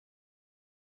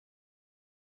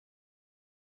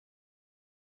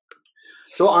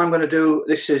So what I'm going to do,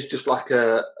 this is just like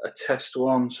a test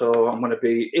one. So I'm going to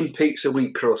be in pizza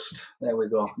wheat crust. There we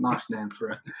go. Nice name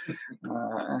for it.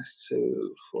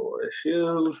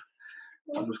 S24SU.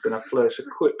 I'm just going to place a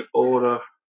quick order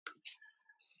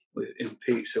with in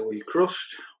pizza wheat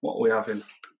crust. What are we having?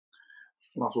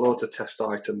 We'll have loads of test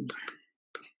items.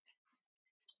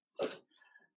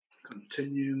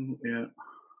 Continue. Yeah.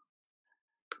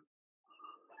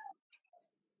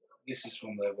 This is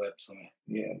from their website.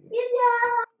 Yeah.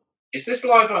 Is this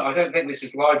live on? I don't think this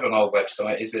is live on our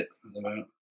website, is it? At the moment.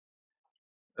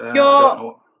 I don't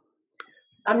know.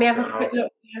 Let me have a quick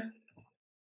look. Yeah.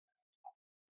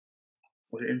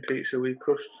 Was it in pizza wheat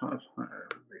crust?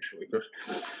 Pizza wheat crust.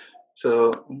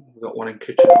 So we've got one in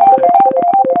kitchen already.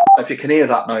 If you can hear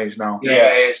that noise now.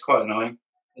 Yeah, it's quite annoying.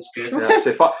 It's good. Yeah,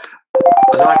 so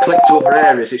as I click to other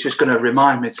areas, it's just going to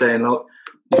remind me saying, look,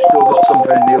 you've still got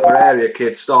something in the other area,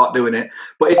 kid, start doing it.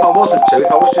 But if I was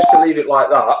just to leave it like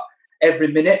that, every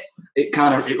minute it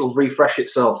will refresh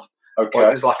itself. Okay.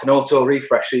 Or it's like an auto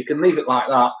refresh, so you can leave it like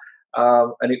that,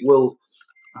 and it will.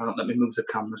 Let me move the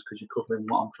cameras because you're covering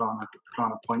what I'm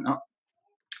trying to point at.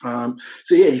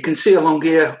 So yeah, you can see along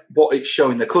here what it's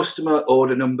showing: the customer,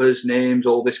 order numbers, names,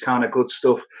 all this kind of good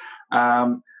stuff.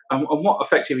 And what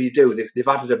effectively you do, they've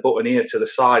added a button here to the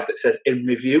side that says "in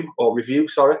review" or "review."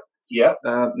 Sorry. Yeah.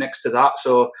 Next to that,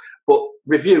 but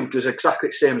review does exactly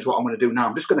the same as what I'm going to do now.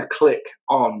 I'm just going to click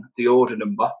on the order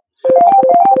number.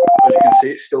 As you can see,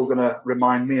 it's still going to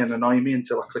remind me and annoy me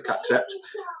until I click accept.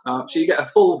 So you get a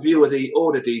full view of the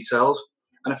order details,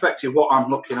 and effectively what I'm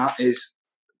looking at is,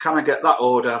 can I get that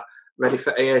order ready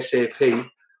for ASAP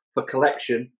for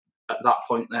collection at that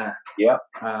point there? Yeah.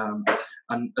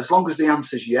 And as long as the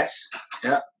answer is yes,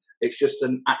 yeah, it's just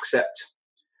an accept.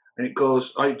 And it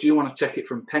goes, do you want to take it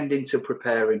from pending to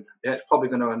preparing? Yeah, it's probably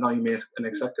going to annoy me in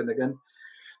a second again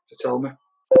to tell me.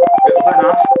 It'll then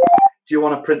ask, do you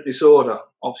want to print this order?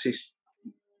 Obviously,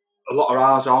 a lot of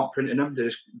ours aren't printing them. They're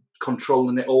just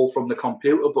controlling it all from the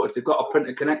computer. But if they've got a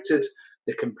printer connected,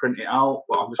 they can print it out.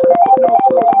 But I'm just going to put no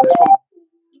close on this one.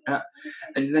 Yeah.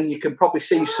 And then you can probably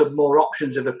see some more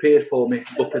options have appeared for me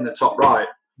up in the top right.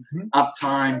 Mm-hmm. Add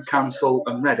time, cancel,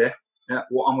 and ready. Yeah,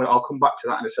 I'll come back to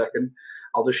that in a second.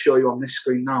 I'll just show you on this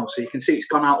screen now. So you can see it's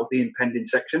gone out of the impending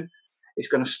section. It's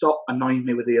going to stop annoying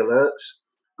me with the alerts.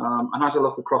 And as I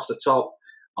look across the top,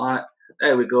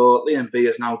 there we go. Liam B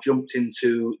has now jumped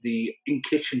into the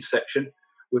in-kitchen section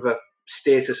with a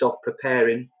status of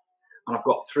preparing. And I've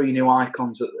got 3 new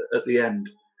icons at the end.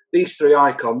 These 3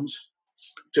 icons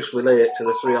just relate to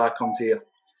the 3 icons here.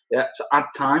 Yeah, so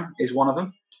add time is one of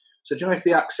them. So do you know if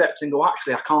they accept and go,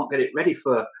 actually, I can't get it ready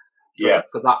for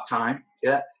that time.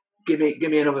 Yeah, give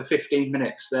me another 15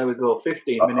 minutes. There we go,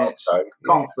 15 minutes. Okay.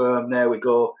 Confirm. There we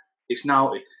go. That's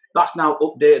now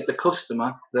updated the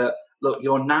customer that look,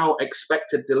 your now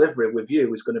expected delivery with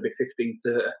you is going to be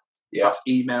 15:30. Yeah, so that's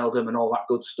emailed them and all that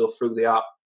good stuff through the app.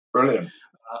 Brilliant.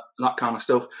 That kind of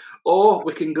stuff. Or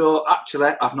we can go,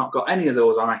 actually, I've not got any of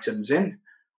those items in.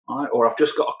 Right, or I've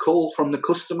just got a call from the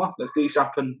customer. If these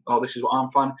happen, this is what I'm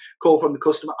finding. Call from the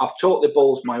customer. I've totally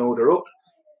ballsed my order up.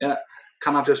 Yeah,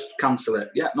 can I just cancel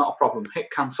it? Yeah, not a problem.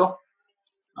 Hit cancel.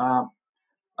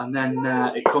 And then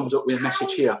it comes up with a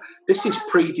message here. This is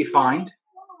predefined.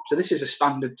 So this is a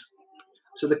standard.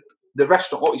 So the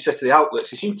restaurant, what you say to the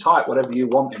outlets is you type whatever you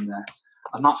want in there.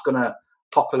 And that's going to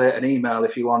populate an email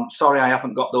if you want. Sorry, I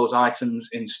haven't got those items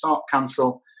in stock.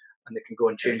 Cancel. And they can go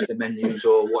and change the menus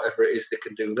or whatever it is they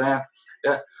can do there.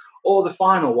 Yeah. Or the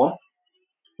final one,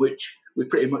 which we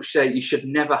pretty much say you should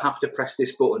never have to press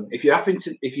this button. If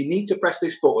you need to press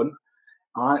this button,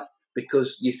 all right,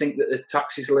 because you think that the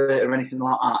taxi's late or anything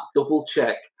like that, double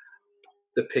check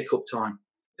the pickup time.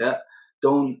 Yeah.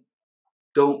 Don't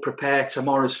prepare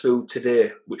tomorrow's food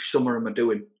today, which some of them are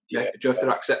doing. Yeah. Just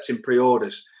they're accepting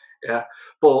pre-orders. Yeah.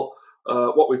 But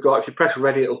what we've got, if you press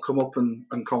ready, it'll come up and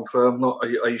confirm. Look,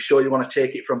 are you sure you want to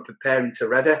take it from preparing to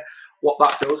ready? What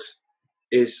that does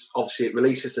is obviously it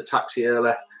releases the taxi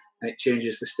early and it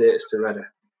changes the status to ready.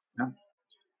 Yeah?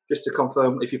 Just to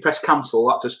confirm, if you press cancel,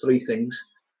 that does 3 things.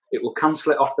 It will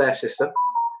cancel it off their system.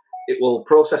 It will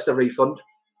process the refund.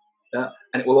 And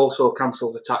it will also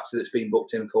cancel the taxi that's been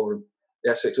booked in for them.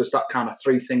 Yeah, so it does that kind of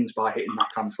 3 things by hitting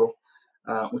that cancel,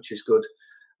 which is good.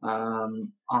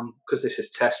 Because this is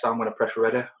test, I'm going to press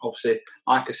ready. Obviously,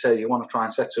 like I say, you want to try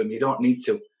and set to them. You don't need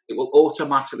to. It will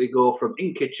automatically go from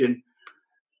in kitchen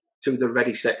to the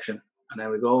ready section. And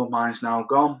there we go. Mine's now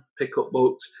gone. Pickup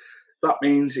booked. That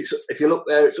means if you look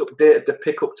there, it's updated the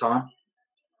pickup time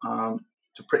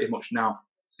to pretty much now.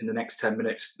 In the next 10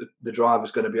 minutes, the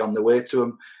driver's going to be on the way to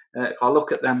them. If I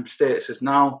look at them statuses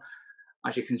now,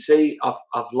 as you can see,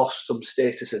 I've lost some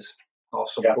statuses or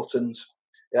some buttons.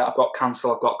 Yeah, I've got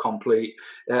cancel, I've got complete.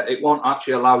 It won't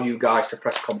actually allow you guys to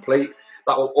press complete.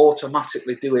 That will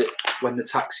automatically do it when the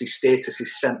taxi status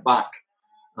is sent back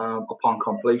upon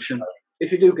completion.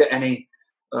 If you do get any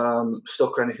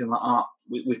stuck or anything like that,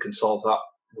 we can solve that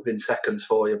within seconds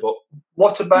for you. But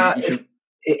what about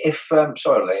if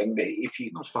sorry, Liam, if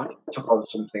you took on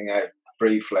something out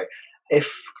briefly, I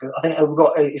think we've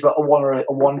got it's like a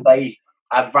 1 day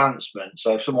advancement.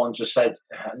 So if someone just said,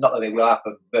 not that it will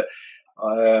happen, but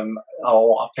I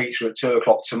want a pizza at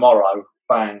 2:00 tomorrow,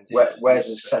 bang, where's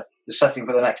the setting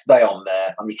for the next day on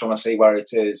there? I'm just trying to see where it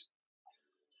is.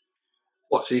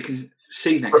 What, so you can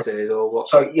see next day or what?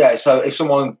 So yeah, so if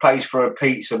someone pays for a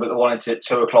pizza but they want it at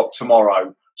 2:00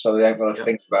 tomorrow, so they ain't got to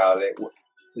think about it,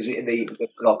 is it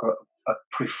like a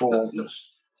preformed?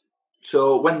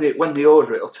 So when they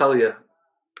order it, it'll tell you.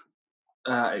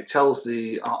 It tells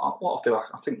the what I'll do.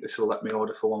 I think this will let me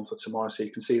order for one for tomorrow, so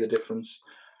you can see the difference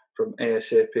from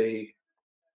ASAP.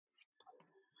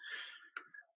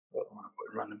 I don't want to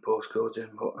put random postcodes in,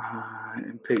 but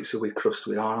in pizza we crust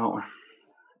we are, aren't we?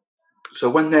 So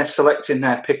when they're selecting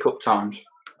their pickup times.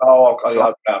 Oh,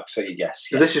 I'll see. Yes.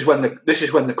 So this is when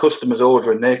the customer's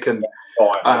ordering. They can,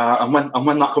 and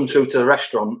when that comes through to the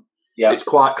restaurant, it's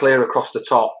quite clear across the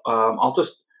top. I'll do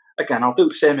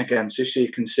the same again, just so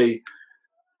you can see.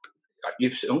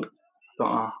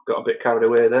 Got a bit carried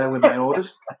away there with my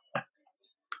orders.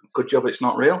 Good job it's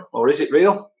not real, or is it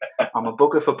real? I'm a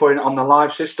bugger for putting it on the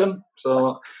live system.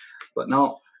 So, but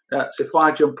no. So if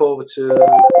I jump over to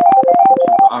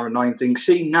our annoying thing,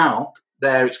 see now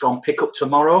there it's gone pick up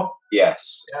tomorrow.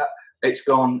 Yes. Yeah, it's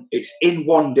gone. It's in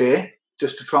 1 day,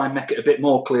 just to try and make it a bit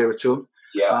more clearer to them.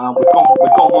 Yeah. We've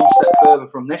gone one step further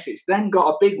from this. It's then got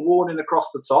a big warning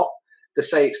across the top to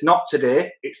say it's not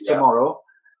today, it's tomorrow.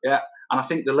 Yeah. And I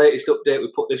think the latest update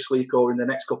we put this week or in the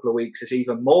next couple of weeks is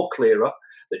even more clearer.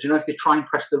 That, you know, if they try and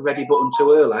press the ready button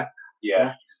too early,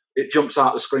 it jumps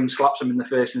out the screen, slaps them in the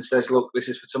face and says, look, this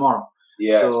is for tomorrow.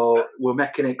 Yeah. So we're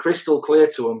making it crystal clear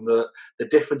to them that the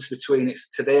difference between it's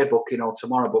today booking or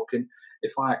tomorrow booking,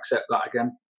 if I accept that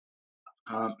again,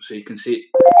 so you can see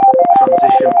it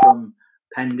transition from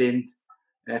pending.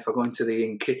 If I go into the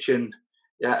in kitchen,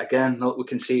 again, look, we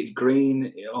can see it's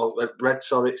green or red,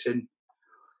 sorry, it's in.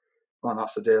 Well,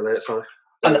 that's a day late, sorry.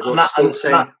 And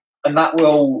that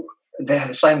will,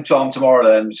 the same time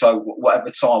tomorrow then, so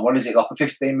whatever time, what is it, like a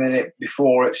 15-minute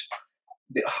before it's,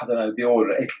 I don't know, the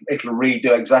order, it'll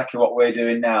redo exactly what we're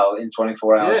doing now in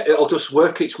 24 hours. Yeah, it'll just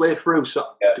work its way through. So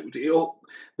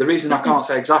the reason I can't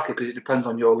say exactly, because it depends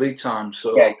on your lead time.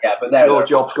 So but your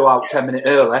jobs go out 10 minutes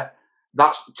early,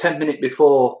 that's 10 minutes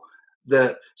before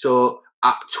so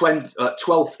at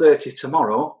 12:30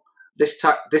 tomorrow,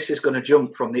 this is going to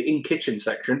jump from the in-kitchen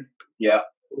section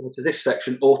over to this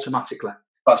section automatically.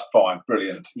 That's fine,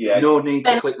 brilliant. Yeah. No need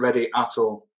to click ready at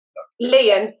all.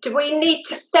 Liam, do we need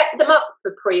to set them up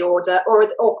for pre-order,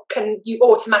 or can you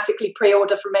automatically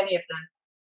pre-order from any of them?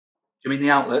 Do you mean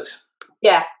the outlets?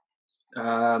 Yeah.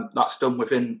 That's done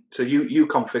within. So you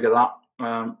configure that.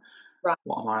 Right.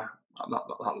 What am I?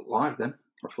 That live then?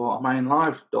 I thought, am I in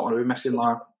live? Don't want to be messing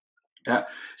live. Yeah.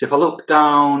 So if I look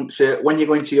down, so when you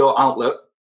go into your outlet,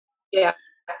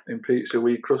 in Pizza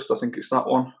We Crust, I think it's that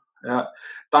one. Yeah.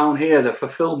 Down here, the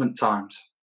fulfillment times.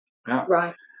 Yeah.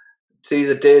 Right. See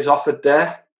the days offered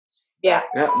there. Yeah.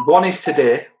 Yeah. One is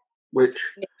today, which.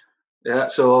 Yeah.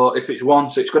 So if it's one,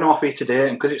 so it's going to offer you today,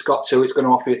 and because it's got two, it's going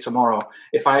to offer you tomorrow.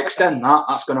 If I extend that,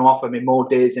 that's going to offer me more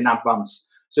days in advance.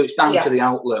 So it's down to the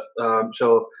outlet.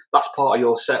 So that's part of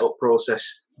your setup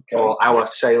process. Or our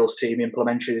sales team,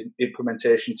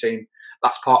 implementation team,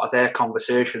 that's part of their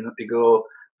conversation that they go,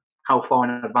 how far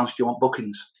in advance do you want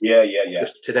bookings? Yeah.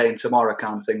 Just today and tomorrow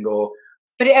kind of thing.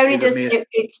 But it only does,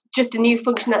 it's just a new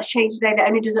function that's changed today that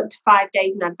only does up to 5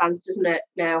 days in advance, doesn't it,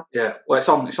 now? Yeah, well, it's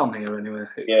on here anyway.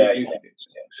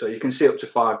 So you can see up to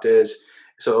 5 days.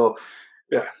 So,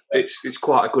 it's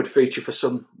quite a good feature for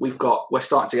some. We're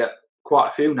starting to get quite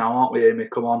a few now, aren't we, Amy,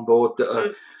 come on board that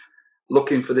are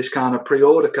looking for this kind of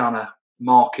pre-order kind of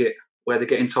market where they're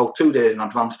getting told 2 days in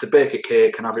advance to bake a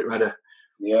cake and have it ready.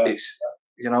 Yeah,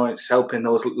 it's helping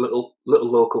those little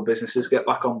local businesses get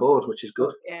back on board, which is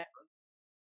good. Yeah.